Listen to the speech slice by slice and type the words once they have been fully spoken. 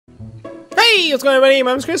Hey, what's going on, everybody?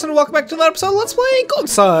 My name's Chris, and welcome back to another episode of Let's Play Gold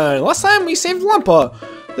Sun. Last time we saved Lumpa.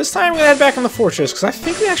 This time we're gonna head back in the fortress, because I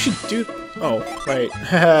think we actually do... Oh, right.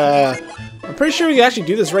 I'm pretty sure we can actually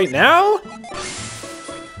do this right now.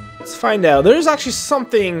 Let's find out. There's actually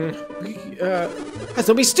something...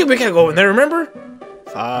 don't be stupid, can't go in there, remember?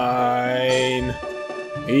 Fine.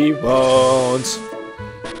 We won't.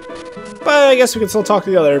 But I guess we can still talk to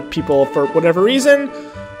the other people for whatever reason.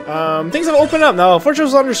 Things have opened up now. Fortress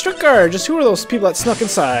was under strict guard. Just who are those people that snuck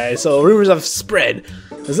inside? So rumors have spread.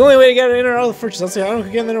 There's the only way to get in or out of the fortress. Let's see, I don't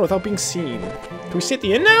get in there without being seen. Can we stay at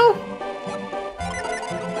the inn now?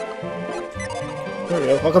 There we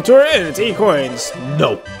go. Welcome to our inn. It's 80 coins.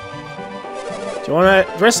 No. Do you want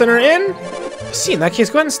to rest in our inn? See, in that case,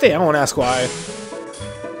 go ahead and stay. I won't ask why.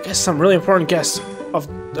 I guess some really important guests of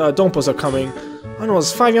Dompos are coming. I know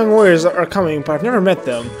those 5 young warriors are coming, but I've never met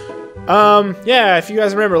them. Yeah, if you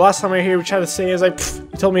guys remember, last time I were here, we tried to say, is like,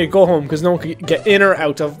 you told me to go home because no one could get in or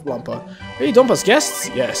out of Lumpa. Are you Dompa's guests?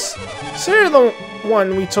 Yes. So you're the one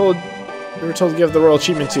we were told to give the royal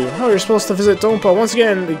achievement to. Oh, you're supposed to visit Dompa once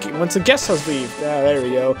again, once the guest has leave. Ah, there we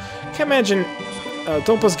go. Can't imagine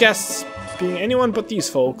Dompa's guests being anyone but these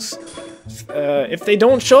folks. If they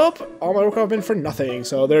don't show up, all my work would have been for nothing,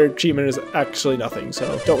 so their achievement is actually nothing,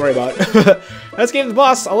 so don't worry about it. Let's give the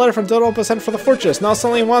boss a letter from Dompa sent for the fortress. Now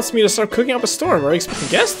suddenly he wants me to start cooking up a storm. Are you expecting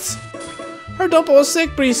guests? Heard Dompa was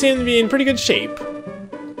sick, but he seemed to be in pretty good shape.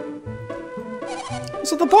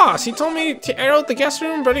 So the boss, he told me to air out the guest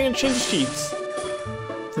room, bedding, and change the sheets.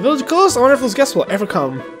 The village closed? I wonder if those guests will ever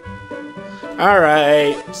come.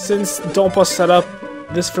 Alright, since Dompa set up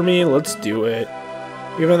this for me, let's do it.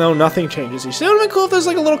 Even though nothing changes. It would have been cool if there's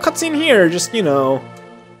like a little cutscene here, just, you know,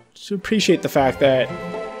 to appreciate the fact that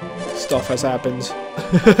stuff has happened.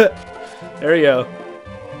 There we go.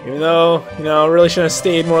 Even though, you know, really shouldn't have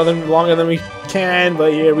stayed longer than we can,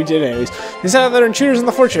 but yeah, we did anyways. These other intruders in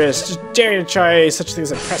the fortress, just daring to try such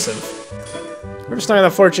things impressive. We're just stuck in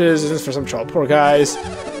the fortress, this is for some trouble. Poor guys.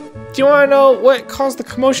 Do you want to know what caused the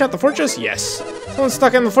commotion at the fortress? Yes. Someone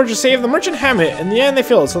stuck in the fortress saved the merchant Hammett. In the end, they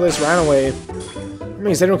failed, so they just ran away. That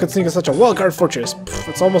means anyone could sneak in such a well-guarded fortress. Pff,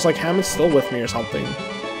 it's almost like Hammett's still with me or something.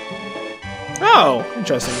 Oh,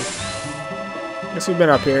 interesting. Guess we've been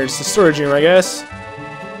up here. It's the storage room, I guess.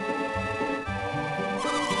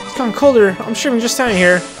 It's gotten colder. I'm streaming just standing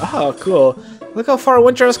here. Oh, cool. Look how far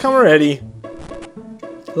winter has come already.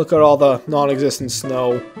 Look at all the non-existent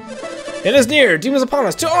snow. It is near. Doom is upon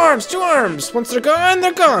us. 2 arms! 2 arms! Once they're gone,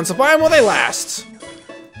 so buy them while they last.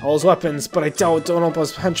 All those weapons, but I doubt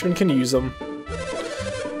Donopa's henchmen can use them.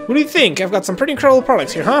 What do you think? I've got some pretty incredible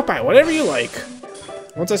products here, huh? Buy whatever you like.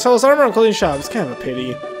 Once I sell this armor, I'm clothing shop. It's kind of a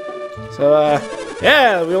pity. So,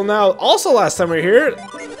 yeah, we'll now... Also, last time we were here,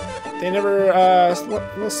 they never,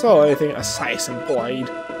 saw anything. Assassin Blade.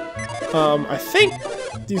 I think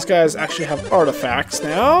these guys actually have artifacts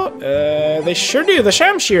now. They sure do. The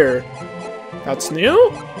Shamshir. That's new?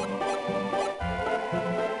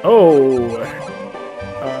 Oh.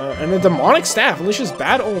 And the demonic staff. Alicia's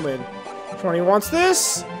bad omen. Which one wants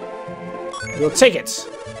this? We'll take it.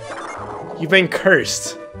 You've been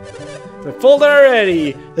cursed. Been fooled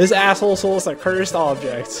already. This asshole sold us a cursed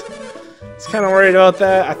object. I was kind of worried about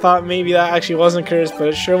that. I thought maybe that actually wasn't cursed, but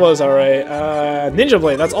it sure was alright. Ninja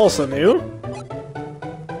Blade, that's also new.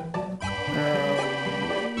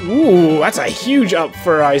 Ooh, that's a huge up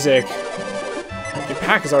for Isaac. Your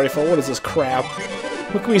pack is already full. What is this crap?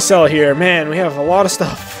 What can we sell here? Man, we have a lot of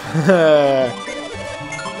stuff. You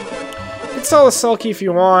can sell the cell key if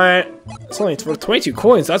you want. It's only for 22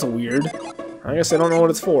 coins. That's weird. I guess I don't know what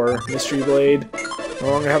it's for. Mystery Blade. No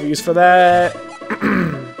longer have use for that.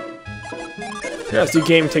 Yeah, let's do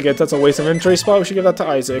game tickets. That's a waste of inventory spot. We should give that to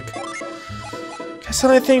Isaac. Can I sell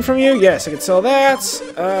anything from you? Yes, I can sell that.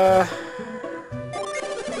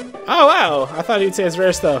 Oh, wow. I thought he'd say it's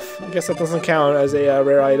rare stuff. I guess that doesn't count as a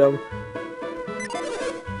rare item.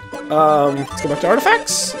 Let's go back to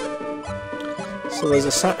artifacts. So there's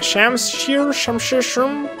a Shamshir.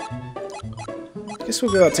 I guess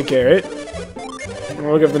we'll give that to Garrett. And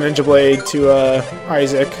we'll give the Ninja Blade to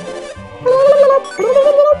Isaac.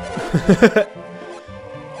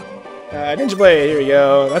 Ninja Blade, here we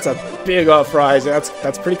go. That's a big up for Isaac.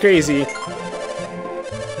 That's pretty crazy.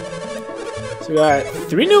 So we got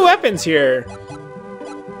 3 new weapons here.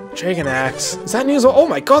 Dragon Axe. Is that new as well? Oh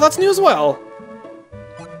my god, that's new as well.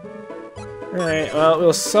 Alright, well,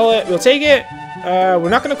 we'll sell it. We'll take it. We're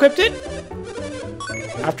not going to equip it.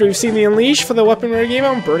 After we've seen the Unleash for the weapon rare game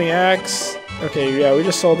on Burning Axe. Okay, yeah, we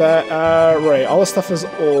just sold that. Right, all the stuff is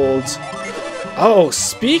old. Oh,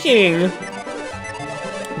 speaking...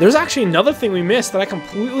 there's actually another thing we missed that I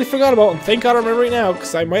completely forgot about, and thank God I remember right now,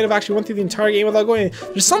 because I might have actually went through the entire game without going.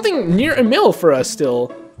 There's something near a mill for us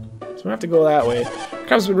still. So we have to go that way.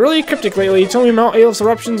 Crab's been really cryptic lately. He told me Mount Alep's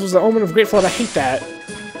eruptions was the omen of Great Flood. I hate that.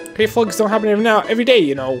 Great floods don't happen every day,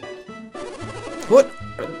 you know. What?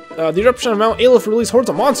 The eruption of Mount Aleph released hordes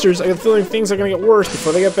of monsters. I get the feeling things are gonna get worse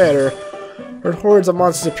before they get better. Heard hordes of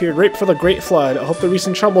monsters appeared right before the Great Flood. I hope the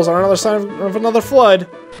recent troubles are another sign of another flood.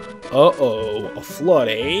 Uh-oh, a flood,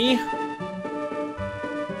 eh?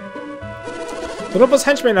 Donopa's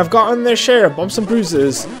henchmen have gotten their share of bumps and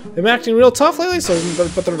bruises. They've been acting real tough lately,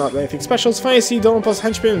 but they're not anything special. It's funny to see Donopa's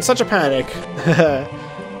henchmen in such a panic.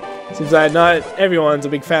 Seems that not everyone's a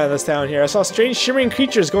big fan of this town here. I saw strange shimmering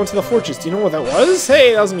creatures go into the fortress. Do you know what that was?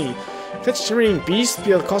 Hey, that was me. Could that shimmering beast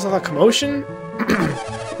be the cause of that commotion?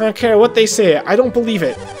 I don't care what they say. I don't believe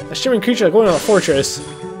it. A shimmering creature going into the fortress.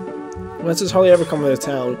 Monsters hardly ever come to the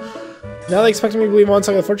town. Now they expect me to believe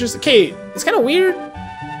monsters in the fortress? Okay, it's kind of weird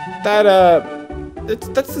that,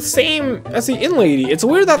 that's the same as the inn lady. It's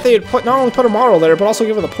weird that they had not only put a model there, but also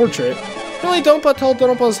give her the portrait. Really, Donpa told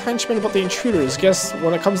Donopa's henchmen about the intruders. Guess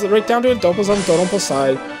when it comes right down to it, Donpa's on Donopa's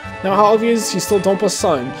side. Now how obvious he's still Donpa's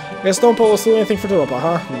son. I guess Donpa will still do anything for Donpa,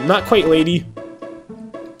 huh? Not quite, lady.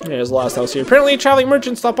 There's the last house here. Apparently a traveling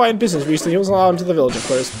merchant stopped by in business recently. He wasn't allowed into the village, of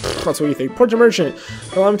course. That's what you think. Poor merchant.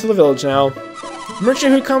 Allow him to the village now. The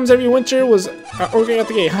merchant who comes every winter was ordering at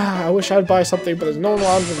the gate. I wish I'd buy something, but there's no one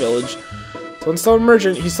allowed in the village. So instead of a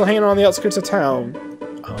merchant, he's still hanging around the outskirts of town.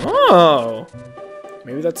 Oh.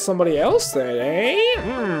 Maybe that's somebody else then, eh?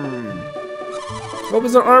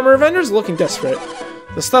 Opens their armor vendors looking desperate.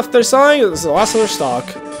 The stuff they're selling is the last of their stock.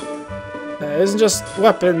 It isn't just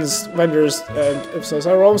weapons vendors, and if so,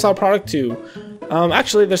 we're almost out of product too.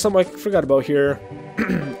 Actually, there's something I forgot about here.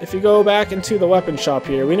 If you go back into the weapon shop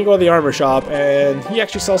here, we need to go to the armor shop, and he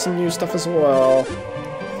actually sells some new stuff as well.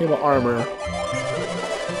 Think about armor.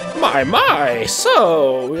 My!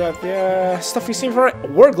 So, we got the stuff we've seen for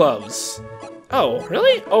war gloves. Oh,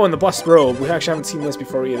 really? Oh, and the bust robe. We actually haven't seen this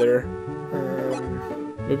before either.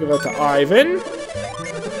 We'll give that to Ivan.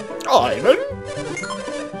 Ivan!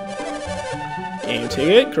 Game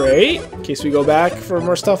ticket, great. In case we go back for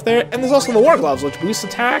more stuff there. And there's also the war gloves, which boost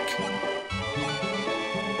attack.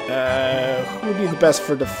 Who would be the best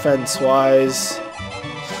for defense-wise?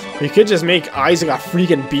 We could just make Isaac a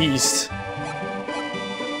freaking beast.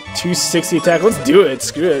 260 attack. Let's do it.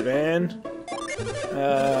 Screw it, man.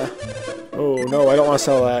 Oh no, I don't want to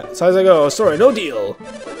sell that. So as I go, sorry, no deal.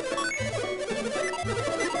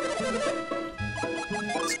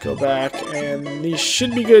 Let's go back, and these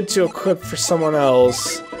should be good to equip for someone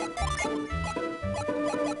else.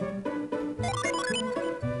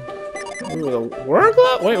 Ooh, the war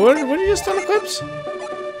glove? Wait, what did you just unequipped?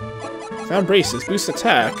 Found braces, boost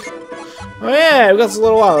attack. Oh yeah, we got this a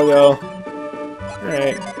little while ago.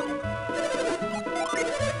 Alright.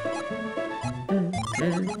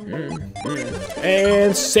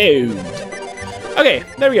 And saved. Okay,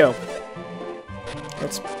 there we go.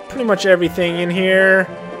 That's pretty much everything in here.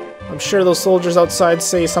 I'm sure those soldiers outside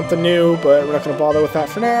say something new, but we're not going to bother with that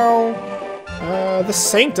for now. The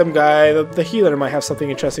Sanctum guy, the healer, might have something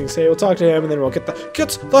interesting to say. We'll talk to him, and then we'll get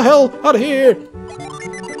the hell out of here!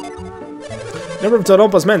 Number of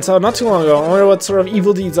Donopa's men, so not too long ago. I wonder what sort of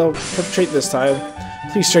evil deeds I'll perpetrate this time.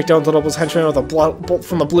 Please strike down Donopa's henchmen with a bolt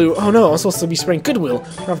from the blue. Oh no, I'm supposed to be spreading goodwill.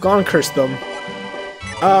 I've gone and cursed them.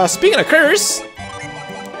 Speaking of curse,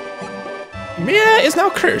 Mia is now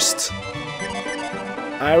cursed.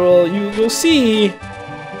 You'll see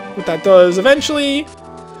what that does eventually.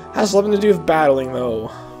 Has nothing to do with battling though.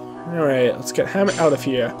 Alright, let's get him out of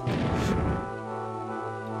here.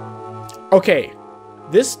 Okay,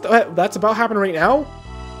 that's about happening right now.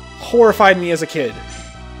 Horrified me as a kid.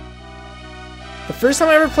 The first time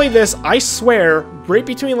I ever played this, I swear, right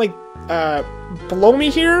between like below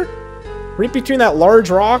me here, right between that large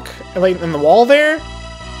rock and like in the wall there,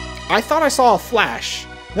 I thought I saw a flash.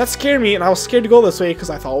 That scared me, and I was scared to go this way because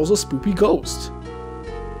I thought it was a spoopy ghost.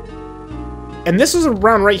 And this was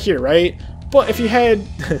around right here, right? But if you head,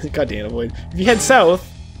 goddamn avoid. If you head south,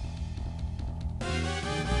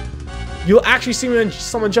 you'll actually see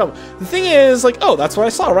someone jump. The thing is, like, oh, that's what I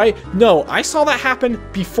saw, right? No, I saw that happen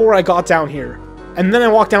before I got down here. And then I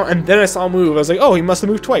walked down, and then I saw him move. I was like, oh, he must have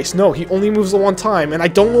moved twice. No, he only moves the one time, and I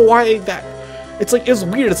don't know why that... It's like, it was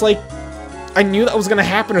weird. It's like, I knew that was gonna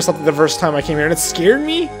happen or something the first time I came here, and it scared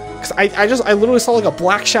me. Because I literally saw like a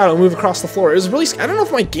black shadow move across the floor. It was really... I don't know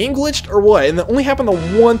if my game glitched or what, and it only happened the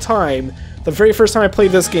one time. The very first time I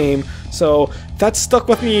played this game. So, that stuck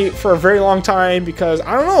with me for a very long time, because,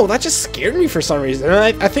 I don't know, that just scared me for some reason.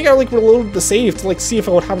 And I think I like reloaded the save to like see if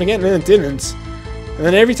it would happen again, and it didn't. And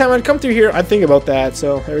then every time I'd come through here, I'd think about that.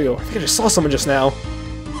 So there we go. I think I just saw someone just now.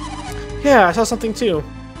 Yeah, I saw something too.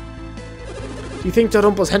 Do you think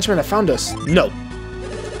Dodompa's henchmen have found us? No.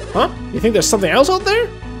 Huh? You think there's something else out there?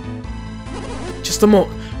 Just a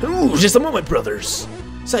moment. Ooh, just a moment, brothers.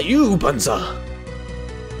 Is that you, Bunza?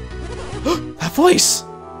 That voice!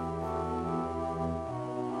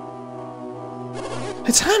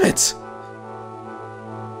 It's Hammett!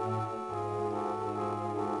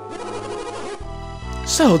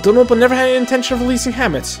 So, Donompa never had any intention of releasing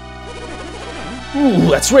Hammett. Ooh,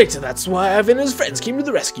 that's right. That's why Ivan and his friends came to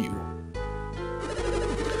the rescue.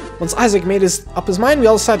 Once Isaac made up his mind, we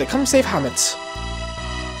all decided to come save Hammett.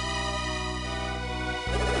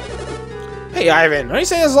 Hey, Ivan, are you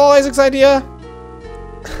saying this is all Isaac's idea?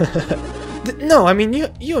 No, I mean,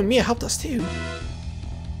 you and Mia helped us too.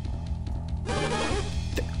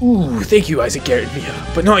 Ooh, thank you, Isaac, Garrett, and Mia.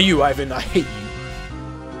 But not you, Ivan. I hate you.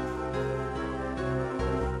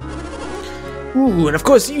 Ooh, and of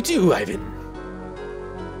course you too, Ivan.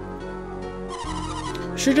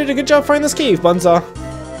 Sure did a good job finding this cave, Bunza.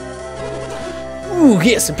 Ooh,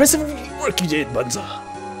 yes, impressive work you did, Bunza.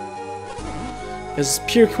 It was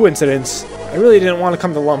pure coincidence. I really didn't want to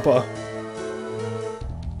come to Lumpa.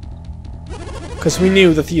 Because we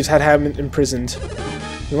knew the thieves had Hammett imprisoned.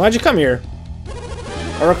 Then why'd you come here?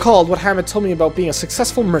 I recalled what Hammett told me about being a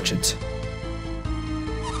successful merchant.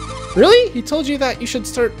 Really? He told you that you should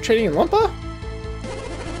start trading in Lumpa?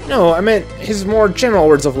 No, I meant his more general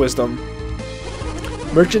words of wisdom.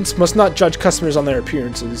 Merchants must not judge customers on their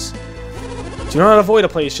appearances. Do not avoid a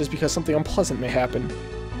place just because something unpleasant may happen.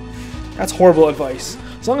 That's horrible advice.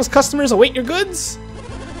 As long as customers await your goods,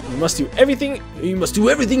 you must do everything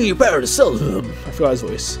in your power to sell them. I forgot his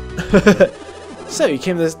voice. So you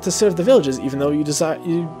came to serve the villages, even though you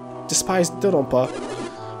despised Dodompa.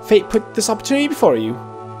 Fate put this opportunity before you.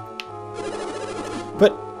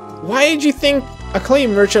 But why did you think a clay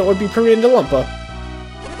merchant would be permitted into Lumpa?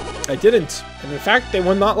 I didn't, and in fact, they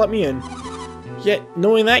would not let me in. Yet,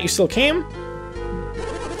 knowing that, you still came.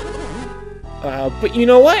 But you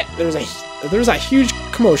know what? There was a huge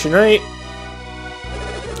commotion, right?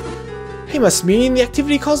 Hey, must mean the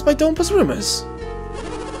activity caused by Dompa's rumors.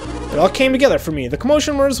 It all came together for me. The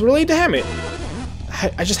commotion was related to Hammett.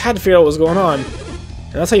 I just had to figure out what was going on.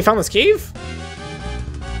 And that's how you found this cave?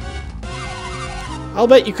 I'll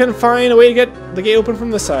bet you couldn't find a way to get the gate open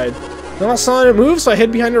from this side. Then I saw it move, so I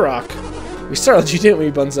hid behind a rock. We startled you, didn't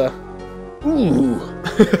we, Bunza? Ooh.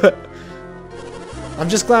 I'm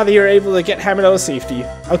just glad that you were able to get Hammett out to safety.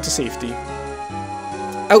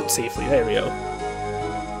 Out safely, there we go.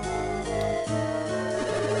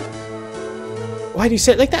 Why do you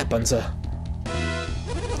say it like that, Bunza?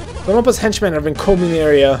 Donompa's henchmen have been combing the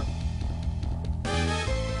area.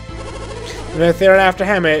 Even if they aren't after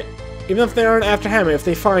Hammett, if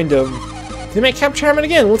they find him, they may capture Hammett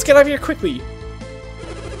again. Let's get out of here quickly.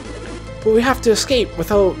 But we have to escape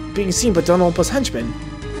without being seen by Donompa's henchmen.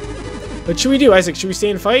 What should we do, Isaac? Should we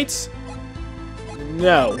stay and fight?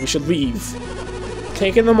 No, we should leave.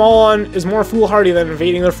 Taking them all on is more foolhardy than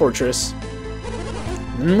invading their fortress.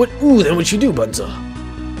 Then what you do, Bunza?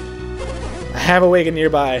 I have a wagon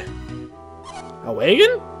nearby. A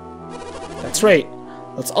wagon? That's right.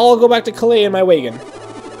 Let's all go back to Calais in my wagon.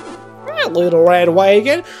 A little red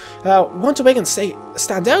wagon. Won't a wagon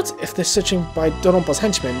stand out if they're searching by Donompa's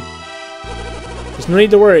henchmen? There's no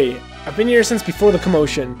need to worry. I've been here since before the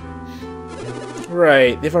commotion.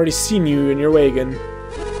 Right, they've already seen you in your wagon.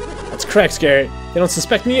 That's correct, Garrett. They don't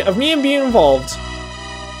suspect me of being involved.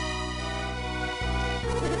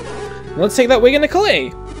 Let's take that wagon to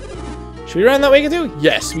Calais. Should we run that wagon too?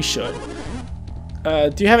 Yes, we should.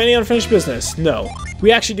 Do you have any unfinished business? No.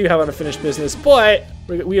 We actually do have unfinished business, but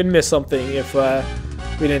we would miss something if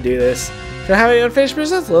we didn't do this. Can I have any unfinished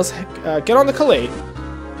business? Let's get on to Calais.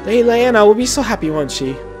 Lady Lyanna will be so happy, won't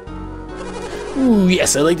she? Ooh,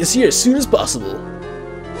 yes, I'd like to see her as soon as possible.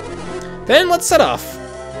 Then let's set off.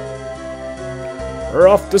 We're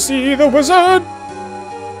off to see the wizard!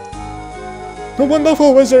 The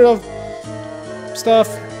wonderful wizard of stuff.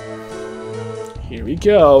 Here we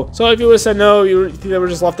go. So if you would have said no, you would think they would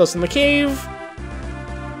just left us in the cave.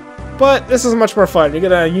 But this is much more fun. We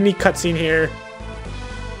get a unique cutscene here.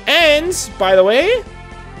 And, by the way,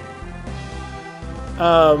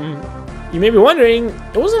 you may be wondering,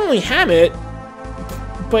 it wasn't only Hammett,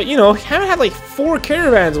 but you know, Hammett had like 4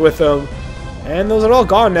 caravans with him. And those are all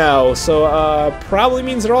gone now, so probably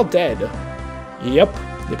means they're all dead. Yep,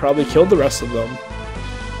 they probably killed the rest of them.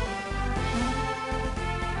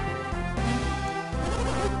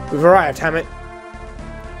 We've arrived, Hammett.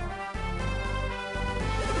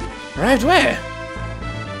 Arrived where?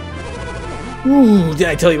 Ooh, did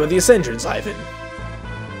I tell you about the Ascensions, Ivan?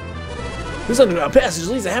 This underground passage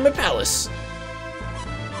leads to Hammett Palace.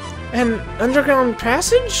 An underground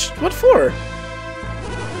passage? What for?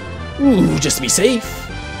 Ooh, just to be safe.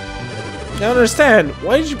 I don't understand.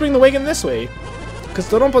 Why did you bring the wagon this way? Because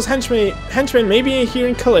Dodonpa's henchmen may be here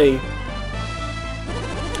in Calais.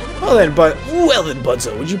 Well then,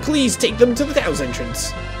 Budzo, would you please take them to the town's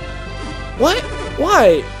entrance? What?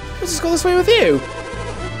 Why? Let's just go this way with you.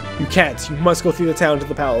 You can't. You must go through the town to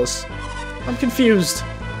the palace. I'm confused.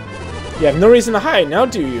 You have no reason to hide, now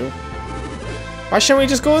do you? Why shouldn't we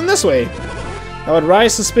just go in this way? That would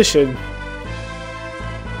raise suspicion.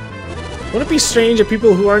 Wouldn't it be strange if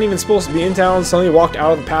people who aren't even supposed to be in town suddenly walked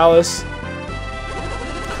out of the palace?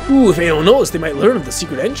 Ooh, if anyone knows, they might learn of the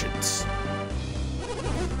secret entrance.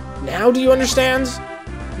 Now do you understand?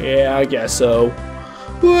 Yeah, I guess so.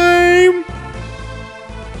 Lame!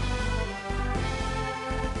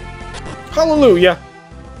 Hallelujah!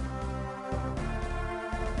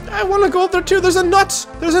 I want to go up there too. There's a nut!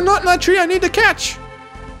 There's a nut in that tree I need to catch!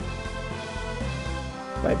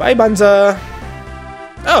 Bye-bye, Bunza.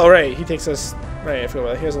 Oh, right. He takes us... Right, I forgot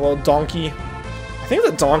about that. He has a little donkey. I think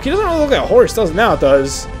the donkey doesn't really look like a horse, does it? Now it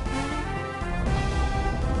does.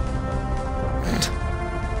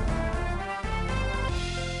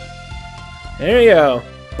 There we go.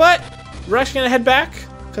 But we're actually going to head back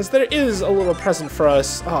because there is a little present for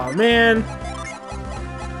us. Oh, man.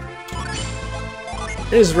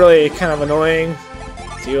 It is really kind of annoying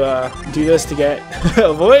to do this to get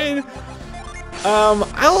a void. I'll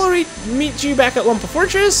meet you back at Lumpa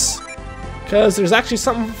Fortress because there's actually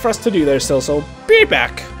something for us to do there still, so be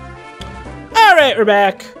back. Alright, we're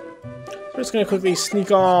back. We're just going to quickly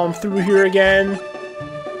sneak on through here again.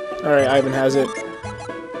 Alright, Ivan has it.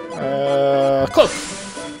 Cloak!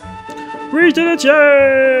 Reach to the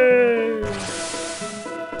chain!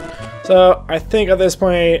 So, I think at this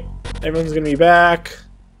point, everyone's gonna be back.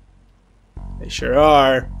 They sure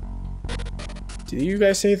are. Did you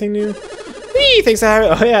guys say anything new? Hey, thanks for having.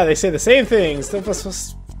 Oh yeah, they say the same things. Still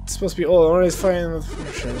supposed to be old. Always fighting with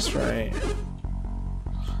fortress, right?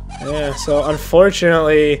 Yeah. So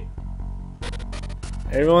unfortunately,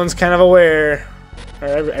 everyone's kind of aware, or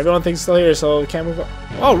everyone thinks it's still here, so we can't move on.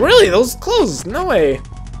 Oh really? Those clothes? No way.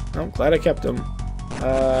 I'm glad I kept them.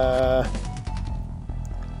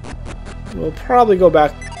 We'll probably go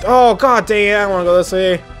back. Oh god dang it! I want to go this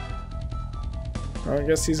way. I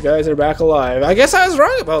guess these guys are back alive. I guess I was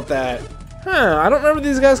wrong about that. Huh, I don't remember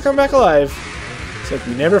these guys come back alive. It's like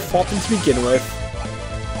we never fought them to begin with.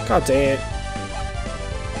 God dang it.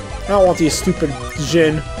 I don't want these stupid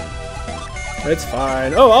Jin. It's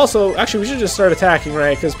fine. Oh, also, actually, we should just start attacking,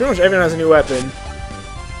 right? Because pretty much everyone has a new weapon.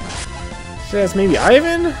 So that's maybe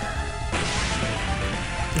Ivan?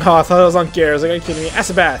 Oh, I thought it was on Gear. I was like, are you kidding me?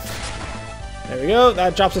 Acid Bath. There we go.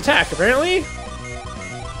 That drops attack, apparently.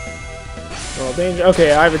 Well, danger.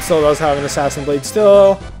 Okay, Ivan still does have an Assassin Blade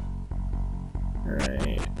still.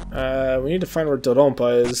 Alright. We need to find where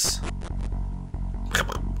Dodonpa is.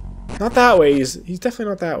 Not that way. He's definitely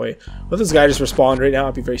not that way. What if this guy just respawned right now?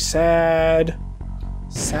 I'd be very sad.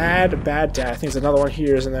 Sad, bad death. I think there's another one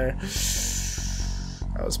here, isn't there?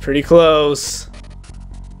 That was pretty close.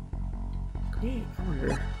 I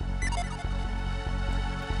wonder.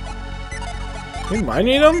 Can we mine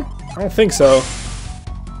need him? I don't think so.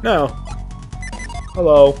 No.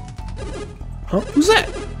 Hello. Huh? Who's that?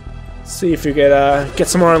 Let's see if we could get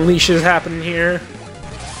some more unleashes happening here.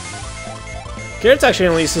 Garrett's actually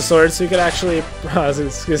unleashed the sword, so we could actually. I was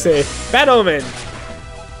gonna say Bad Omen.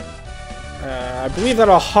 I believe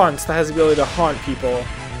that'll haunt. That has the ability to haunt people.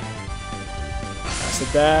 Acid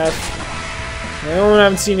Bath. The only one I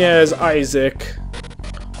haven't seen yet is Isaac.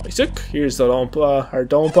 Isaac? Here's the Dompa. Or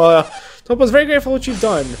Dompa. Dompa's very grateful for what you've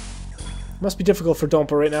done. It must be difficult for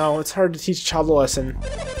Dompa right now. It's hard to teach a child a lesson.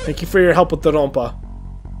 Thank you for your help with the Dompa.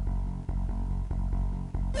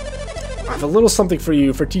 I have a little something for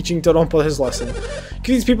you for teaching Dodonpa his lesson.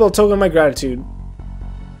 Give these people a token of my gratitude.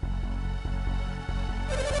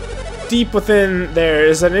 Deep within there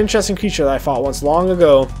is an interesting creature that I fought once long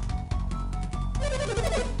ago.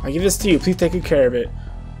 I give this to you. Please take good care of it.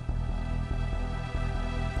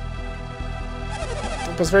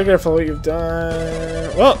 Dodonpa's very grateful for what you've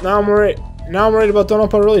done. Well, now I'm worried. Now I'm worried about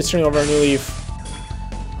Dodonpa really turning over a new leaf.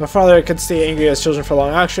 My father could stay angry at his children for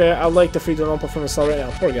long. Actually, I'd like to free Dodonpa from his cell right now.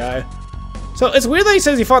 Poor guy. So it's weird that he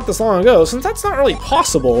says he fought this long ago, since that's not really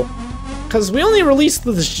possible. Because we only released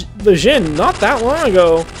the Jin not that long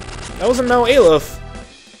ago. That wasn't Mount Aleph.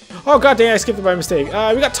 Oh god dang, I skipped it by mistake. We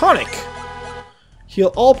got Tonic.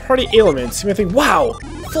 Heal all party ailments. You may think, wow,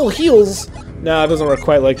 full heals. No, it doesn't work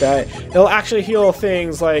quite like that. It'll actually heal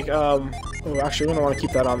things like Oh, actually, we don't want to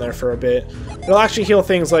keep that on there for a bit. It'll actually heal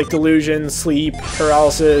things like delusion, sleep,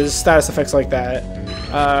 paralysis, status effects like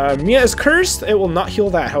that. Mia is cursed. It will not heal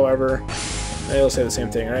that, however. It'll say the same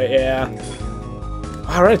thing, right? Yeah.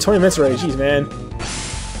 Alright, 20 minutes already. Jeez, man.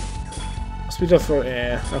 Speed up for...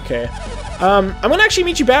 yeah, okay. I'm gonna actually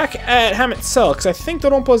meet you back at Hammet's cell, because I think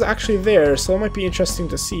Dodonpa is actually there, so it might be interesting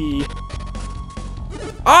to see.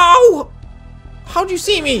 Oh! How'd you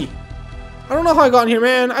see me? I don't know how I got in here,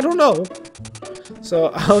 man. I don't know.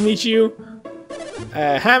 So, I'll meet you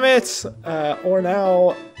at Hammet, or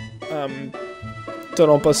now,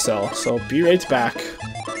 Dodompa's cell. So, be right back.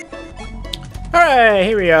 Alright,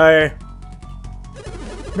 here we are.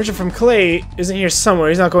 Richard from Clay isn't here somewhere.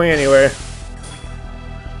 He's not going anywhere.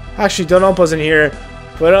 Actually, Dodompa's in here,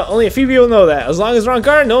 but only a few people know that. As long as we're on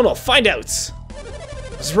guard, no one will find out.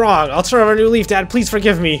 I was wrong. I'll turn over a new leaf, Dad. Please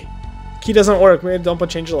forgive me. Key doesn't work. Maybe Dompa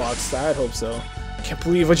change the locks. I hope so. Can't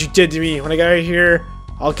believe what you did to me. When I get out of here,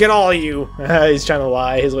 I'll get all of you. He's trying to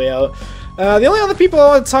lie his way out. The only other people I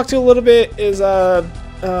want to talk to a little bit is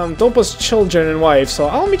Dompa's children and wife, so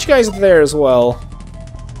I'll meet you guys there as well.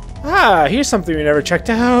 Ah, here's something we never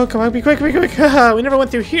checked out. Come on, be quick, be quick. We never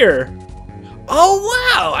went through here. Oh,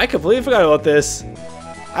 wow! I completely forgot about this.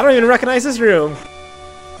 I don't even recognize this room.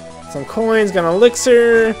 Some coins, got an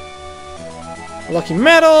elixir. Lucky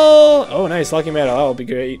metal. Oh, nice, lucky metal. That'll be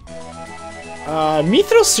great.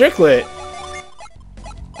 Mithril circlet.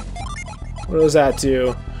 What does that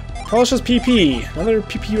do? Polishes PP. Another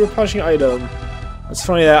PP replenishing item. It's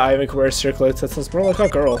funny that Ivan could wear circlets. That sounds more like a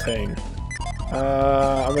girl thing.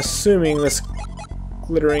 I'm assuming this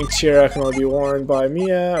glittering tiara can only be worn by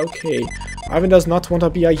Mia. Okay. Ivan does not want to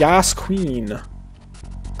be a Yas queen.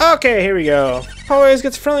 Okay, here we go. Always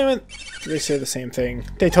gets friendly with... They say the same thing.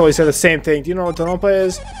 They totally say the same thing. Do you know what Dodonpa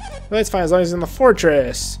is? Well, it's fine as long as he's in the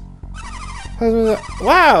fortress.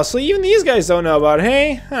 Wow, so even these guys don't know about it,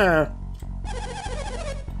 hey? Huh.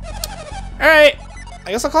 Alright.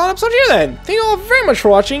 I guess I'll call it an episode here then. Thank you all very much for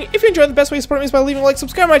watching. If you enjoyed, the best way to support me is by leaving a like,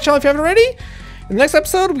 subscribe to my channel if you haven't already. In the next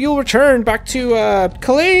episode, we will return back to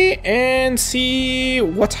Calais and see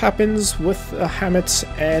what happens with Hammet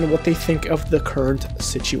and what they think of the current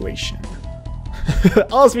situation.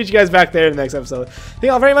 I'll meet you guys back there in the next episode. Thank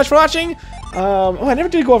you all very much for watching. Oh, I never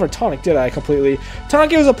did go over Tonic, did I? Completely. Tonic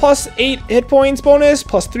gives a +8 hit points bonus,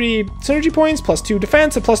 +3 synergy points, +2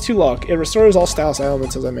 defense, and +2 luck. It restores all status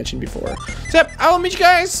elements, as I mentioned before. So, yep, I will meet you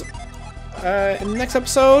guys in the next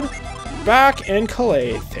episode back in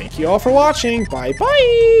Calais. Thank you all for watching. Bye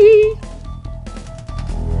bye.